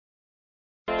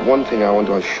one thing I want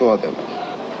to assure them.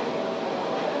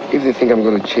 If they think I'm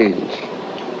going to change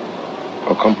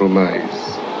or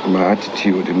compromise in my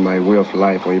attitude, in my way of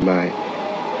life, or in my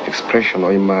expression,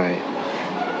 or in my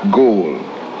goal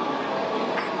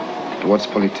towards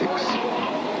politics,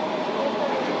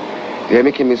 they are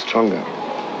making me stronger.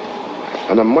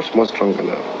 And I'm much more stronger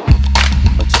now.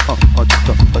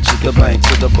 The bang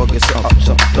to the boogie, so up,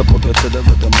 the boogie to the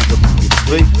rhythm of the boogie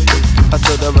beat.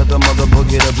 To the rhythm of the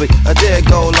boogie the beat. I dare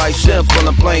go like simple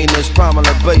and plain as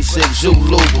prominent basic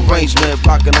Zulu arrangement,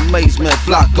 rockin' amazement,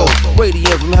 flocko,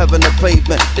 radiant from heaven to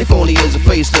pavement. They phony as a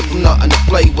facelift from nothing to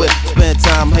play with. Spend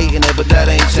time hating it, but that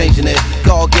ain't changing it.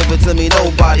 God give it to me,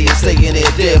 nobody is taking it.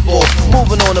 Therefore,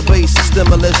 moving on the basis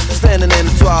stimulus. Standing in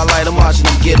the twilight, I'm watching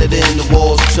them get it in the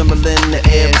walls, trembling in the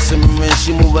air, simmering.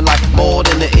 She moving like more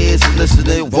than the ears.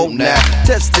 Listening, vote now.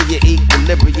 Test to your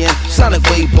equilibrium. Sonic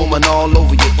wave booming all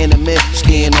over your enemy.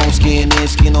 Skin on skin in,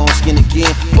 skin on skin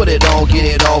again. Put it on, get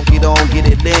it off, get on, get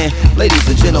it in. Ladies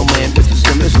and gentlemen, misters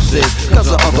and mistresses,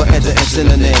 cousins, uncle, enter and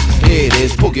synonym. Here it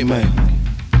is, Boogeyman.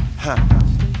 Huh.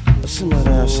 Simmer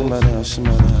down, simmer down,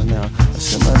 simmer down now.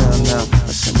 Simmer down now,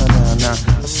 simmer down now.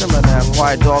 Simmer down,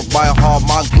 quiet dog by a heart,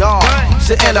 my God.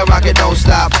 Sit in the rocket, don't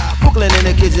stop. Brooklyn in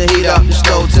the kitchen, heat up the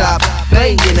stove top.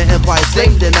 Bay in the Empire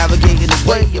State, they're navigating the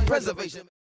way. Your preservation.